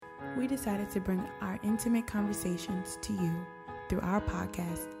we decided to bring our intimate conversations to you through our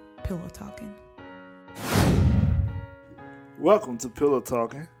podcast, Pillow Talking. Welcome to Pillow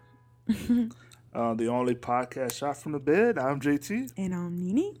Talking, the only podcast shot from the bed. I'm JT. And I'm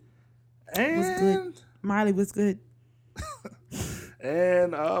Nene. And What's good? Marley, what's good?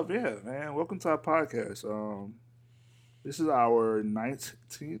 And yeah, man, welcome to our podcast. This is our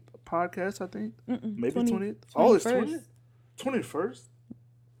 19th podcast, I think. Maybe 20th. Oh, it's 20th? 21st?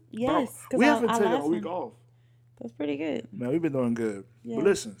 Yes. We haven't taken a week off. That's pretty good. Man, we've been doing good. Yeah. But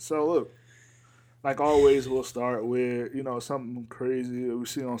listen, so look, like always, we'll start with, something crazy that we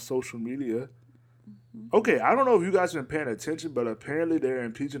see on social media. Okay, I don't know if you guys have been paying attention, but apparently they're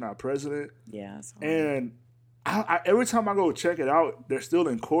impeaching our president. Yeah. And I every time I go check it out, they're still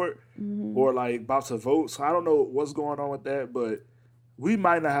in court or like about to vote. So I don't know what's going on with that, but we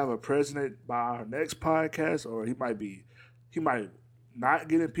might not have a president by our next podcast, or he might not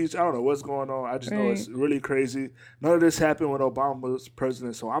get impeached. I don't know what's going on. I just know it's really crazy. None of this happened when Obama was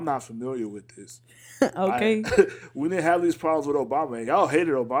president, so I'm not familiar with this. Okay. We didn't have these problems with Obama. And y'all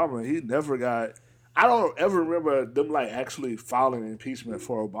hated Obama. He never got. I don't ever remember them like actually filing impeachment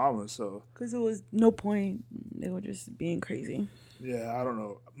for Obama. So Because it was no point. They were just being crazy. yeah, I don't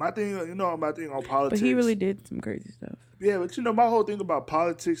know. My thing on politics. But he really did some crazy stuff. Yeah, but my whole thing about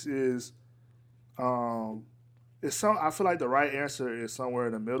politics is, I feel like the right answer is somewhere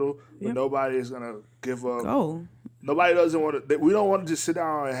in the middle, but nobody is gonna give up. Oh. Nobody doesn't want to. We don't want to just sit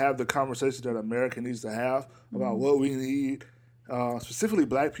down and have the conversation that America needs to have about what we need, specifically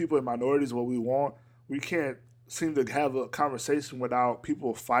Black people and minorities, what we want. We can't seem to have a conversation without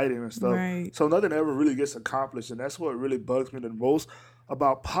people fighting and stuff. Right. So nothing ever really gets accomplished, and that's what really bugs me the most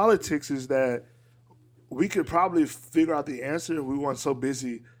about politics is that we could probably figure out the answer if we weren't so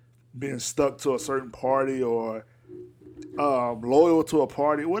busy being stuck to a certain party or loyal to a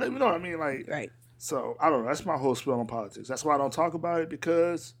party. Whatever, you know what I mean? Like, Right. So I don't know. That's my whole spiel on politics. That's why I don't talk about it,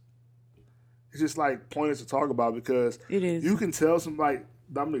 because it's just like pointless to talk about, because It is. you can tell somebody,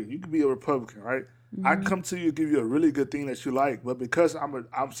 Dominique, you could be a Republican, right? I come to you and give you a really good thing that you like, but because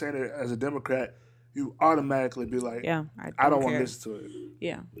I'm saying it as a Democrat, you automatically be like, Yeah. I don't want to listen to it.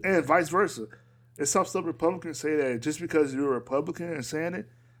 Yeah. And vice versa. And some stuff Republicans say that just because you're a Republican and saying it,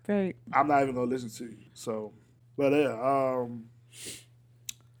 Right. I'm not even gonna listen to you. So, but yeah.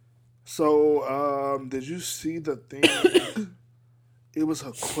 So, did you see the thing? It was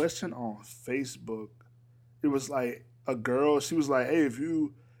a question on Facebook. It was like a girl. She was like, "Hey, if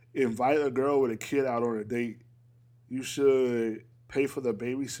you invite a girl with a kid out on a date, you should pay for the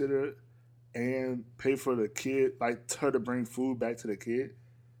babysitter and pay for the kid, like her to bring food back to the kid."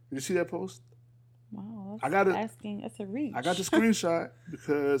 Did you see that post? Wow. That's a reach. I got the screenshot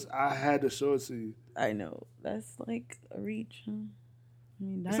because I had to show it to you. I know. That's like a reach. Huh? I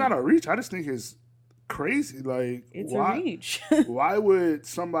mean, It's not a reach. I just think it's crazy. Like, It's why, a reach. why would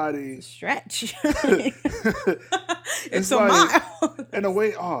somebody Stretch. it's a like, mile. And the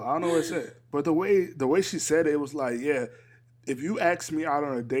way, I don't know what it said, but the way she said it was like, yeah, if you ask me out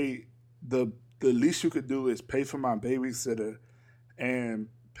on a date, the least you could do is pay for my babysitter and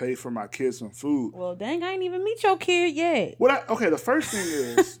pay for my kids some food. Well, dang, I ain't even meet your kid yet. Okay, the first thing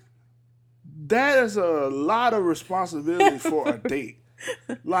is that is a lot of responsibility for a date.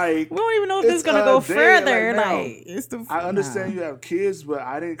 Like, We don't even know if this is gonna go further. Like, it's the. I understand you have kids, but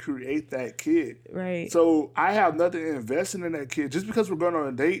I didn't create that kid. Right. So I have nothing invested in that kid. Just because we're going on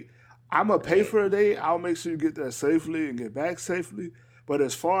a date, I'm going to pay for a date. I'll make sure you get there safely and get back safely. But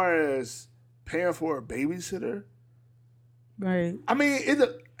as far as paying for a babysitter, Right. I mean, it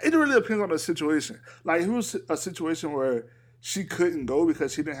really depends on the situation. Like, if it was a situation where she couldn't go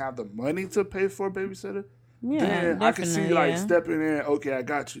because she didn't have the money to pay for a babysitter, Yeah, then I can see definitely, like yeah. stepping in. Okay, I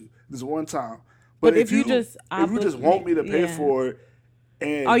got you this one time. But if you just want me to pay yeah. for it,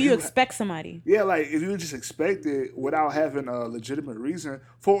 and you expect somebody. yeah, like if you just expect it without having a legitimate reason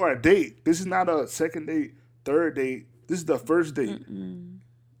for a date, this is not a second date, third date. This is the first date.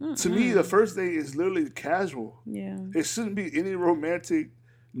 To me, the first date is literally casual. Yeah. It shouldn't be any romantic.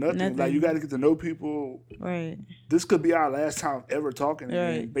 Nothing. Like, you got to get to know people. Right. This could be our last time ever talking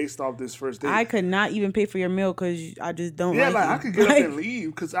again, Right. based off this first date. I could not even pay for your meal because I just don't. Yeah, like I you. could get up and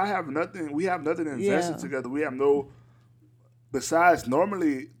leave because I have nothing. We have nothing invested together. We have no. Besides,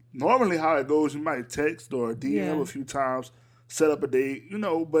 normally how it goes, you might text or DM a few times, set up a date,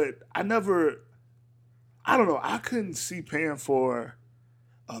 But I never. I don't know. I couldn't see paying for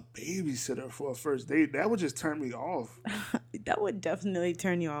a babysitter for a first date, that would just turn me off. That would definitely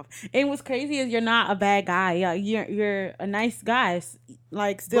turn you off. And what's crazy is you're not a bad guy. Yeah, you're a nice guy.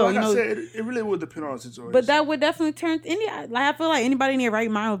 Like still, but like I said, it really would depend on the situation. But that would definitely turn I feel like anybody in their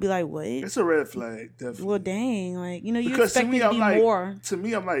right mind would be like, "What?" It's a red flag, definitely. Well, dang, like you because expect me to be like, more. To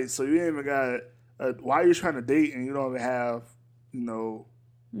me, I'm like, so you ain't even got. Why are you trying to date and you don't even have,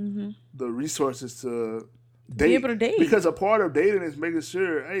 the resources to date? Be able to date. Because a part of dating is making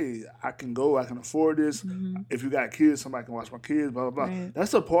sure, hey, I can go, I can afford this. If you got kids, somebody can watch my kids. Blah blah blah. Right.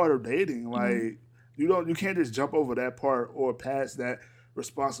 That's a part of dating. Like you can't just jump over that part or pass that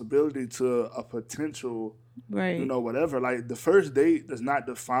responsibility to a potential, whatever. Like the first date does not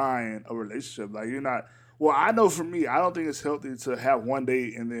define a relationship. Like you're not. Well, I know for me, I don't think it's healthy to have one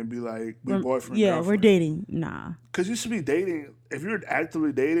date and then be like, we boyfriend. Yeah, girlfriend. We're dating. Nah. Because you should be dating. If you're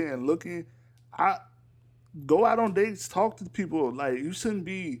actively dating and looking, go out on dates, talk to people. Like you shouldn't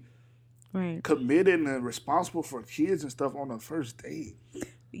be committed and responsible for kids and stuff on the first date.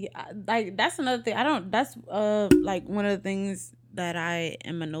 Yeah, like that's another thing. That's like one of the things that I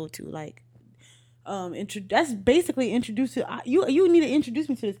am a no to. Like, that's basically introduce you. You need to introduce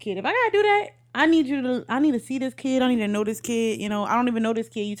me to this kid. If I gotta do that, I need to see this kid. I need to know this kid. I don't even know this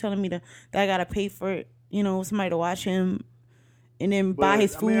kid. You telling me that I gotta pay for it. Somebody to watch him, and then buy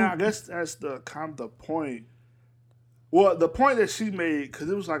his food. I guess that's the point. Well, the point that she made, because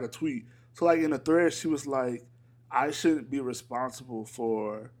it was like a tweet. So, like in the thread, she was like, "I shouldn't be responsible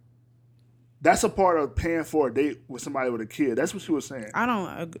for." That's a part of paying for a date with somebody with a kid. That's what she was saying. I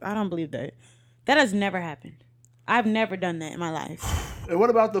don't believe that. That has never happened. I've never done that in my life. And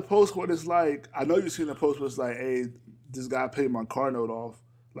what about the post where it's like, I know you've seen the post where it's like, hey, this guy paid my car note off.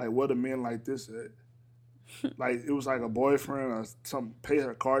 Like, what a man like this at? Like, it was like a boyfriend or something paid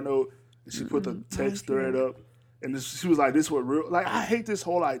her car note, and she put the text thread up. And she was like, this was real. Like, I hate this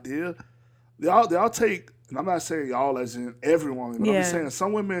whole idea. Y'all take, and I'm not saying y'all as in every woman, but I'm just saying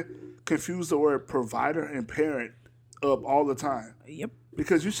some women confuse the word provider and parent up all the time. Yep.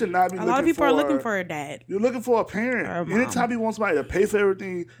 Because you should not be a lot of people are looking for a dad. You're looking for a parent. Anytime you want somebody to pay for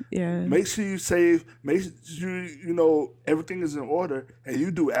everything, make sure you save, make sure everything is in order, and you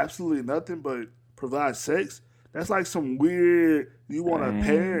do absolutely nothing but provide sex. That's like some weird. You want a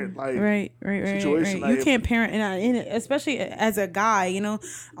parent situation. Right. You can't parent, and especially as a guy.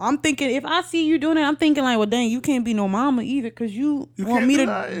 I'm thinking if I see you doing it, I'm thinking like, well, dang, you can't be no mama either because you want me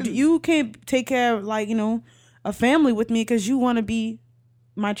to. You can't take care of a family with me because you want to be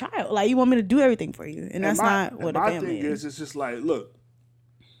my child. Like you want me to do everything for you, and that's not what a family is. My thing is, it's just like, look,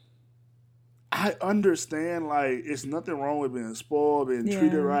 I understand. Like, it's nothing wrong with being spoiled, being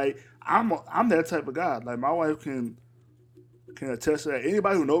treated right. I'm that type of guy. Like my wife can attest to that.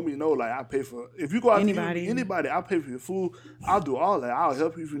 Anybody who know me know. Like I pay for. If you go out anybody, I'll pay for your food. I'll do all that. I'll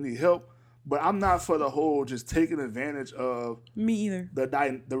help you if you need help. But I'm not for the whole just taking advantage of me either.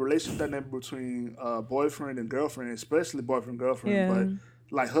 The relationship dynamic between boyfriend and girlfriend, especially boyfriend and girlfriend.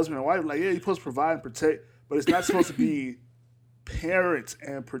 But like husband and wife, like you're supposed to provide and protect, but it's not supposed to be parent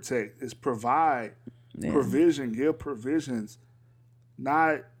and protect. It's provide, provision, give provisions,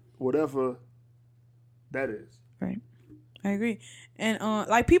 not whatever that is. Right, I agree. And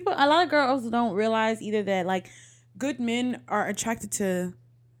like people, a lot of girls don't realize either that like good men are attracted to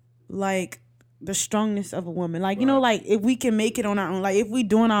like the strongness of a woman. Like, like if we can make it on our own, like if we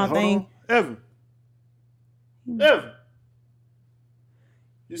doing our thing. Evan.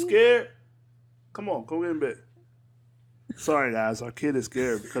 You scared? Come on, go get in bed. Sorry, guys. Our kid is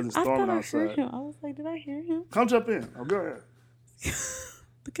scared because it's storming outside. I heard him. I was like, did I hear him? Come jump in. Oh, go ahead.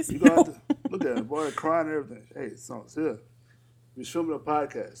 Look at look at him. Boy, crying and everything. Hey, it's here. We're filming a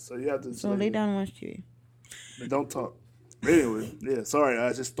podcast, so you have to. So lay down and watch TV. But don't talk. Anyway, sorry,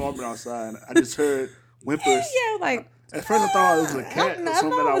 I just storming outside. I just heard whimpers. Yeah, like. At first, I thought it was a cat or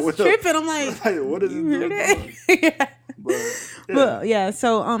something. I was tripping. I'm like, what is it? But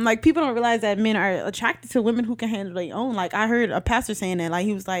so like people don't realize that men are attracted to women who can handle their own. Like I heard a pastor saying that. Like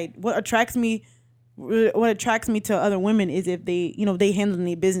he was like, what attracts me to other women is if they they handling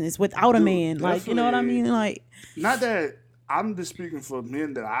their business without a man. Like you know what I mean? Like not that. I'm just speaking for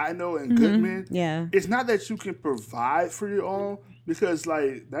men that I know and good men. Yeah. It's not that you can provide for your own because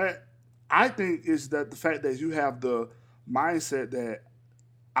like that. I think is that the fact that you have the mindset that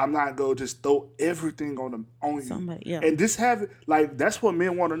I'm not going to just throw everything on you. Yeah. And this that's what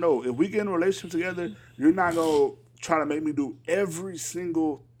men want to know. If we get in a relationship together, you're not going to try to make me do every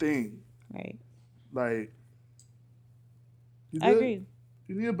single thing. Right. Like, you good? I agree.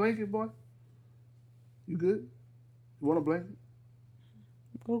 You need a blanket, boy? You good? You want a blanket?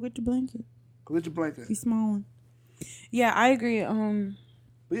 Go get your blanket. Go get your blanket. Be small one. Yeah, I agree.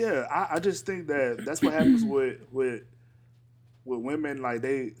 But yeah, I just think that's what happens with women. Like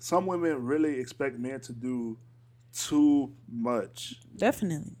some women really expect men to do too much.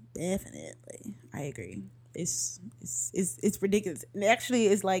 Definitely. I agree. It's ridiculous. And actually,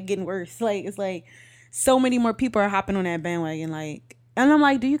 it's like getting worse. Like it's like so many more people are hopping on that bandwagon. Like, and I'm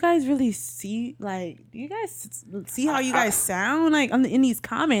like, do you guys really see? Like, do you guys see how you guys sound? Like in these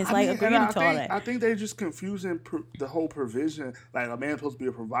comments, like agreeing to all that. I think they're just confusing the whole provision. Like a man's supposed to be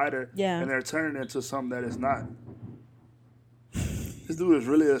a provider, and they're turning it into something that is not. This dude is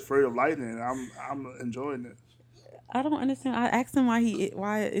really afraid of lightning. I'm enjoying it. I don't understand. I asked him why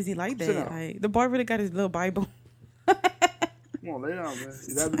is he like that? Like the boy really got his little Bible. Come on, lay down, man.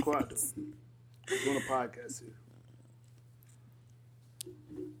 You gotta be quiet. Though. Doing a podcast here.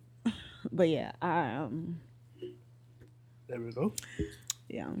 But yeah, there we go.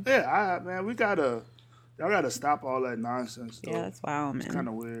 Yeah. Yeah, man, y'all gotta stop all that nonsense. Though. Yeah, that's wild, man. It's kind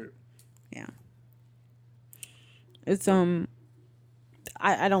of weird. Yeah. It's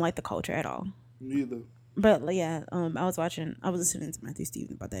I don't like the culture at all. Neither. But yeah, I was listening to Matthew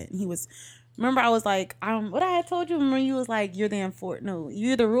Stevens about that, and he was. Remember, I was like, what I had told you. Remember, you was like, you're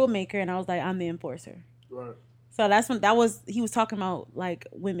the rule maker, and I was like, I'm the enforcer. Right. So that's when he was talking about like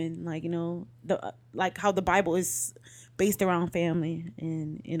women, like like how the Bible is based around family,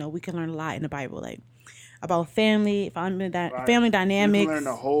 and we can learn a lot in the Bible, like about family, family dynamics. You can learn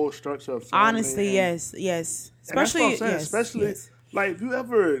the whole structure of family. Honestly, yes, especially like if you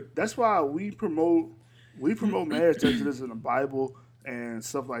ever. That's why we promote marriage texts in the Bible and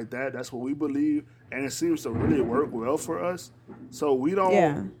stuff like that. That's what we believe, and it seems to really work well for us. So we don't.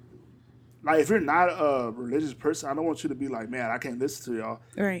 Yeah. Like, if you're not a religious person, I don't want you to be like, man, I can't listen to y'all.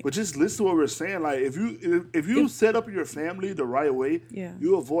 Right. But just listen to what we're saying. Like, if you set up your family the right way,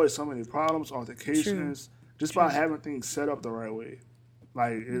 you avoid so many problems, altercations, just by having things set up the right way.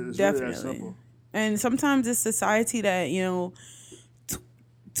 Like, it's really that simple. And sometimes it's society that,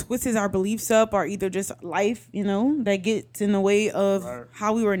 twists our beliefs up, or either just life, that gets in the way of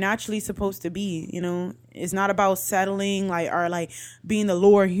how we were naturally supposed to be. It's not about settling, or being the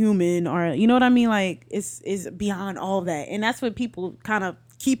lower human, or you know what I mean. Like it's beyond all that, and that's what people kind of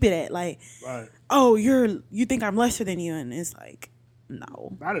keep it at. Like, oh, you think I'm lesser than you, and it's like,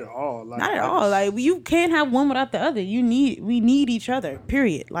 no, not at all. Not at all. Like you can't have one without the other. We need each other.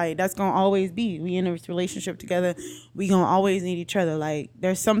 Period. Like that's gonna always be. We in a relationship together. We gonna always need each other. Like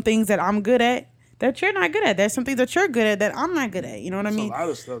there's some things that I'm good at that you're not good at. There's some things that you're good at that I'm not good at. You know what I mean? A lot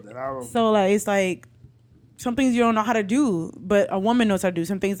of stuff that I don't. So it's like some things you don't know how to do, but a woman knows how to do.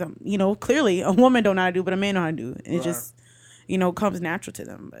 Some things clearly a woman don't know how to do, but a man know how to do. And it just comes natural to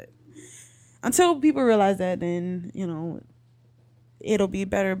them. But until people realize that, then it'll be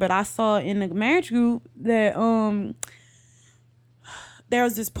better. But I saw in the marriage group that there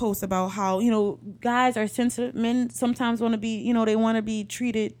was this post about how guys are sensitive. Men sometimes want to be they want to be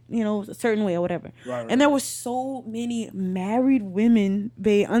treated a certain way or whatever. Right. And there were so many married women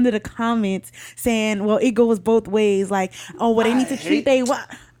under the comments saying, well, it goes both ways. Like, oh, well, they need to treat I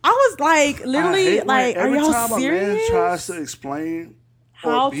was like, literally, like, are y'all serious? Every time a man tries to explain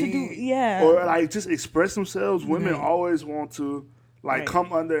how to do, or just express themselves, women always want to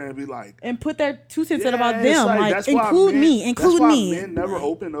come under and be like, and put their 2 cents in about them, like include me. That's why men never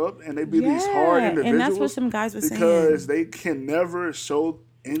open up, and they be these hard individuals. And that's what some guys were saying, because they can never show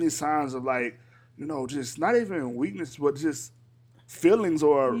any signs of just not even weakness, but just feelings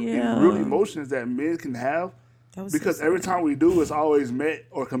or real emotions that men can have. Because every time we do, it's always met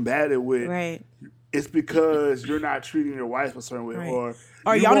or combated with. It's because you're not treating your wife a certain way,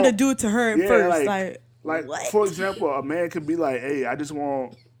 or y'all need to do it to her first, Like, what? For example, a man could be like, hey,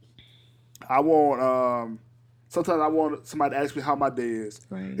 sometimes I want somebody to ask me how my day is.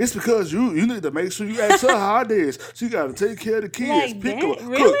 Right. It's because you need to make sure you ask her how her day is. She got to take care of the kids, cook,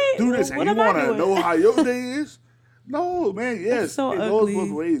 do this, and you want to know how your day is? No, man, yes. So it ugly. goes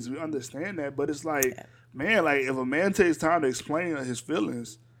both ways. We understand that, but it's like, man, like, if a man takes time to explain his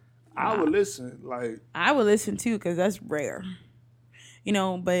feelings, I would listen. Like, I would listen, too, because that's rare.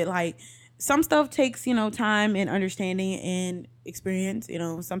 But, like, some stuff takes, time and understanding and experience.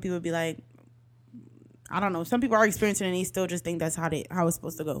 Some people be like, I don't know. Some people are experiencing it and they still just think that's how it's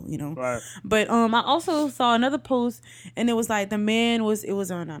supposed to go, Right. But I also saw another post, and it was like it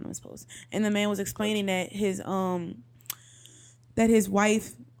was an anonymous post, and the man was explaining that his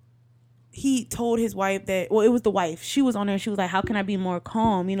wife, he told his wife that, well, it was the wife. She was on there and she was like, how can I be more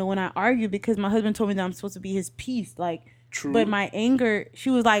calm, when I argue, because my husband told me that I'm supposed to be his peace, like. True. But my anger, she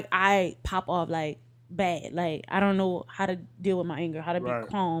was like, I pop off like bad. Like, I don't know how to deal with my anger, how to be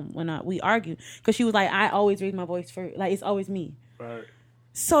calm when we argue. Because she was like, I always raise my voice for, like, it's always me. Right.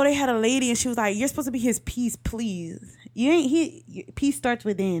 So they had a lady, and she was like, "You're supposed to be his peace, please. You ain't. Peace starts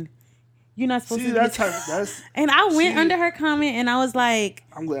within. You're not supposed to." That's. And I went under her comment, and I was like,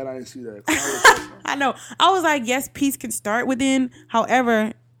 "I'm glad I didn't see that." I know. I was like, "Yes, peace can start within.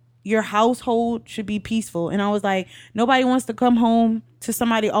 However, your household should be peaceful." And I was like, nobody wants to come home to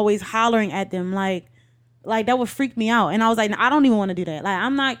somebody always hollering at them, like that would freak me out. And I was like, I don't even want to do that. Like,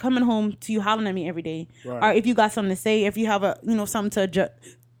 I'm not coming home to you hollering at me every day. Right. Or if you got something to say, if you have something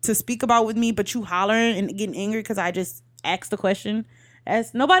to speak about with me, but you hollering and getting angry because I just asked the question.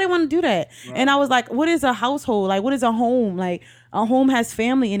 As nobody want to do that. Right. And I was like, what is a household? Like, what is a home? Like, a home has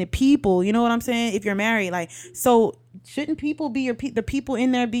family in it, people. You know what I'm saying? If you're married, like, so shouldn't people be the people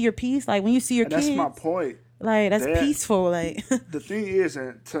in there be your peace? Like, when you see your kids, that's my point. Like, that's peaceful. Like, the thing is,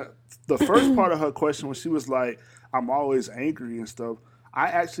 the first part of her question when she was like, "I'm always angry and stuff," I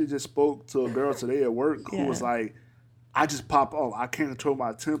actually just spoke to a girl today at work who was like, "I just pop off. I can't control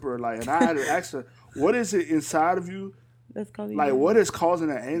my temper." Like, and I had to ask her, "What is it inside of you? Like, what is causing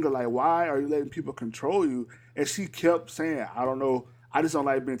that anger? Like, why are you letting people control you?" And she kept saying, "I don't know. I just don't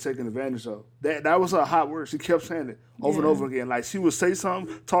like being taken advantage of." That was a hot word. She kept saying it over and over again. Like, she would say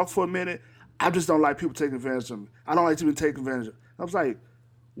something, talk for a minute. "I just don't like people taking advantage of me. I don't like to be taken advantage of." I was like,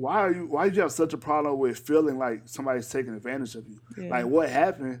 why did you have such a problem with feeling like somebody's taking advantage of you? Yeah. Like, what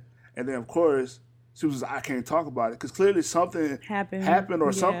happened? And then, of course, she was like, "I can't talk about it." Because clearly something happened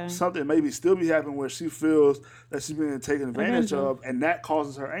or something maybe still be happening where she feels that she's being taken advantage of, and that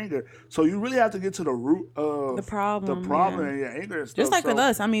causes her anger. So you really have to get to the root of the problem and your anger and stuff. Just like with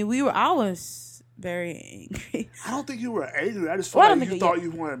us. I mean, I was very angry. I don't think you were angry. I just felt like you thought you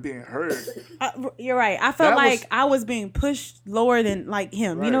weren't being heard. You're right. I felt like I was being pushed lower than like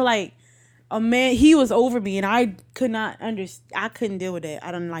him. Right. You know, like a man, he was over me, and I could not understand. I couldn't deal with it.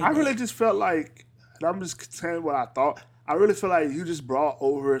 I don't like. I really just felt like, and I'm just saying what I thought. I really feel like you just brought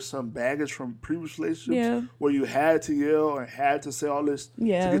over some baggage from previous relationships where you had to yell and had to say all this to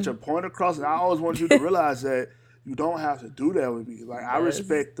get your point across. And I always want you to realize that you don't have to do that with me. Like, I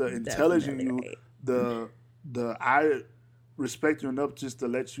respect the intelligence in you. I respect you enough just to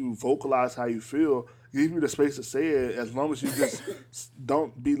let you vocalize how you feel. Give me the space to say it, as long as you just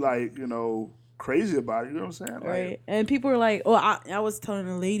don't be like, crazy about it. You know what I'm saying? Right. Like, and people were like, I was telling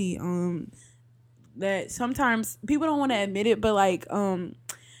a lady that sometimes people don't want to admit it, but like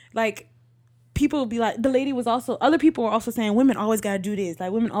people will be like, the lady was also, other people were also saying women always got to do this.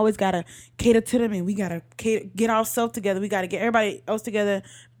 Like, women always got to cater to them, and we got to get ourselves together. We got to get everybody else together,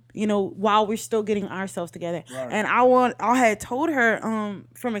 while we're still getting ourselves together. Right. And I had told her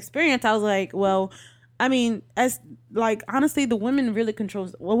from experience, I was like, well, I mean, as like, honestly, the woman really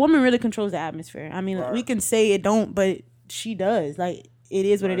controls the atmosphere. I mean, we can say it don't, but she does. Like, it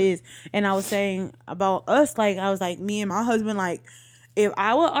is what it is. And I was saying about us, like, I was like, me and my husband, like, if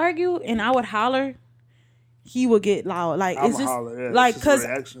I would argue and I would holler, he would get loud. Like, it's just holler, like, because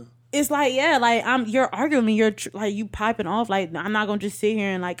it's like, like, you're arguing me, you're like, you piping off. Like, I'm not gonna just sit here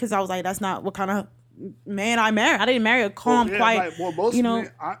and like, because I was like, that's not what kind of man I married. I didn't marry a calm, quiet. Like, most men,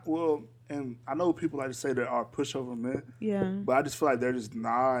 and I know people like to say there are pushover men. Yeah. But I just feel like they're just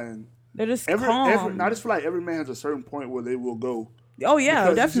not. And they're just calm. I just feel like every man has a certain point where they will go. Oh yeah,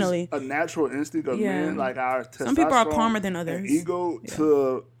 because definitely. It's just a natural instinct of men, like our testosterone. Some people are calmer than others. Ego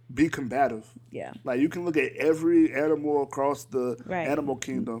to be combative. Yeah. Like, you can look at every animal across the animal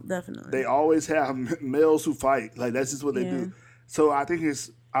kingdom. Definitely. They always have males who fight. Like, that's just what they do. So I think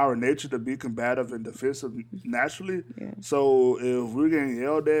it's our nature to be combative and defensive naturally. Yeah. So if we're getting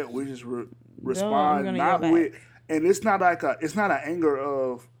yelled at, we just respond not with, and it's not an anger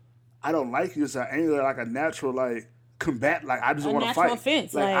of, I don't like you. It's an anger like a natural, like, combat, like, I just want to fight.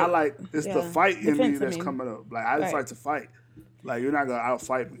 Offense, like it's the fight in me that's coming up. Like, I just like to fight. Like, you're not gonna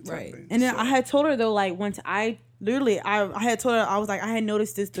outfight me. Right. Thing. And then I had told her though, like, once I had told her, I was like, I had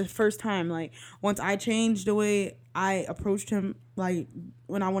noticed this the first time. Like, once I changed the way I approached him, like,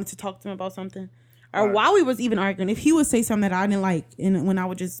 when I wanted to talk to him about something, or while we was even arguing, if he would say something that I didn't like, and when I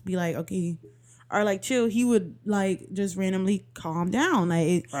would just be like, okay, or like chill, he would like just randomly calm down,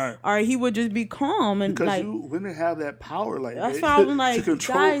 like, or he would just be calm and because like, women have that power, like, that's why I'm like,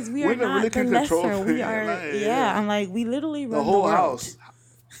 guys, we are not really the lesser. We are, I'm like, we literally run the whole house.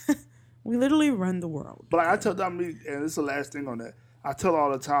 We literally run the world. But like, I tell Dominique, and this is the last thing on that, I tell her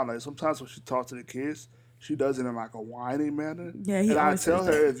all the time, like, sometimes when she talks to the kids, she does it in like a whining manner. Yeah, and I tell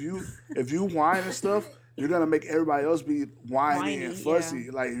her, if you whine and stuff, you're gonna make everybody else be whiny and fussy.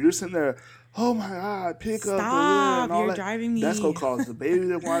 Yeah. Like, if you're sitting there, oh my God, pick up the lid and all you're driving me. That's gonna cause the baby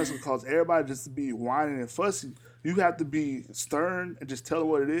to whine. It's gonna cause everybody just to be whining and fussy. You have to be stern and just tell them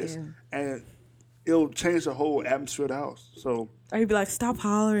what it is. Yeah. And it'll change the whole atmosphere of the house. So, Or you'd be like, stop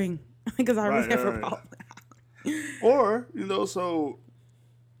hollering. Because I was never hollering. or,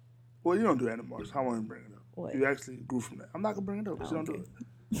 well, you don't do that anymore, so I won't even bring it up. What? You actually grew from that. I'm not going to bring it up, but you don't do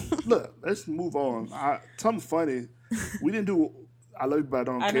it. Look, let's move on. Something funny. We didn't do I Love You, But I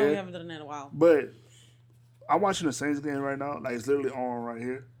Don't Care. I know we haven't done that in a while. But I'm watching the Saints game right now. Like, it's literally on right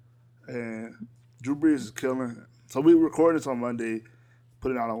here. And Drew Brees is killing. So we recorded this on Monday,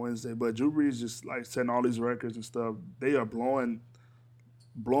 put it out on Wednesday. But Drew Brees just, like, setting all these records and stuff. They are blowing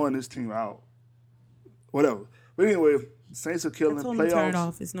this team out. Whatever. But anyway, the Saints are killing. I told him to turn it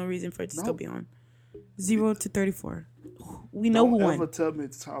off. There's no reason for it to still be on. 0-34. We know who won. Don't ever tell me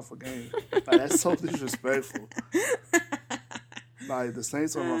it's time for game. Like, that's so disrespectful. Like, the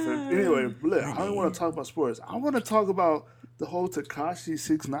Saints are my favorite. Anyway, look, I don't want to talk about sports. I want to talk about the whole Tekashi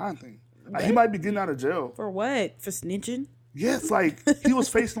 6ix9ine thing. Like, he might be getting out of jail. For what? For snitching? Yes, like, he was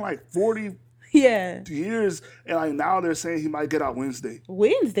facing like 40 years, and like now they're saying he might get out Wednesday.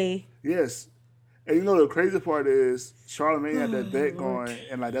 Wednesday? Yes. And you know the crazy part is Charlamagne had that bet going,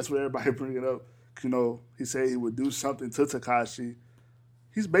 and like that's what everybody bringing up. He said he would do something to Tekashi.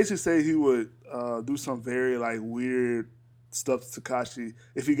 He's basically said he would do some very like weird stuff to Tekashi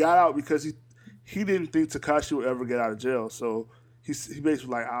if he got out, because he didn't think Tekashi would ever get out of jail. So he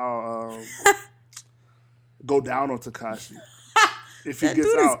basically like, I'll go down on Tekashi if he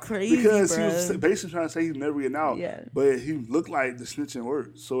gets out, crazy, because bro. he was basically trying to say he's never getting out. Yeah. But he looked like the snitching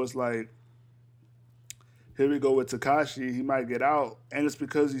worked. So it's like, here we go with Tekashi. He might get out, and it's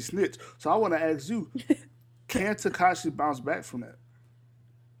because he snitched. So I want to ask you, can Tekashi bounce back from that?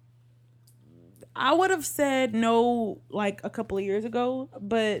 I would have said no like a couple of years ago,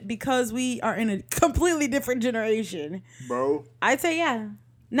 but because we are in a completely different generation, Bro. I'd say yeah.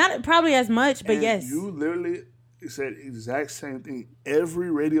 Not probably as much, but And yes. You literally said the exact same thing. Every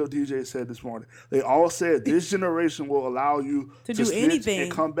radio DJ said this morning. They all said this generation will allow you to do snitch anything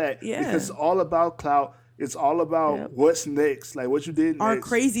and come back. Yeah. Because it's all about clout. It's all about what's next, like what you did next. Our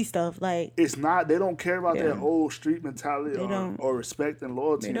crazy stuff, like it's not. They don't care about their old street mentality or respect and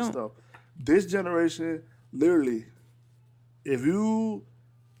loyalty and stuff. This generation, literally, if you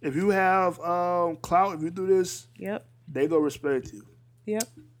have clout, if you do this, they gonna respect you. Yep.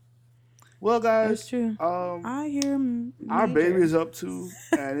 Well, guys, that's true. I hear our baby is up too,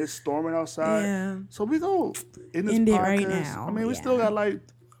 and it's storming outside. Yeah. So we go in this End podcast. it right now. I mean, we still got like,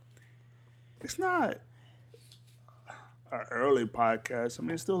 it's not an early podcast. I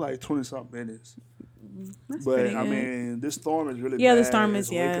mean, it's still like 20-something minutes. That's But pretty I good. mean, this storm is really bad. the storm is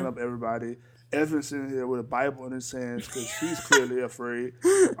It's waking up everybody. Evan's in here with a Bible in his hands because she's clearly afraid.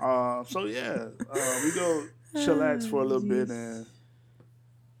 So yeah, we go chillax for a little bit, and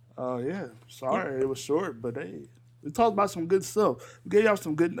sorry it was short, but hey, we talked about some good stuff. We gave y'all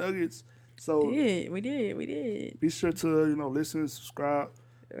some good nuggets. So we did. Be sure to listen, subscribe.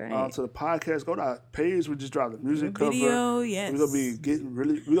 Right. To the podcast. Go to our page. We just dropped the music cover. Yes. We're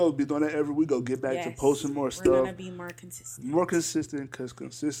gonna be doing that every week. Go get back to posting more stuff. We're gonna be more consistent. Because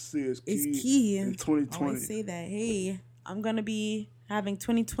consistency is It's key in 2020. I always say that. Hey, I'm gonna be having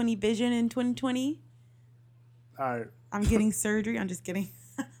 2020 vision in 2020. All right. I'm getting surgery. I'm just kidding.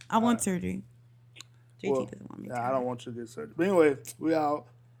 I want surgery. JT doesn't want me. I don't want you to get surgery. But anyway, we out.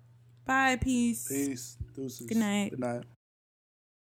 Bye. Peace. Peace. Deuces. Good night. Good night.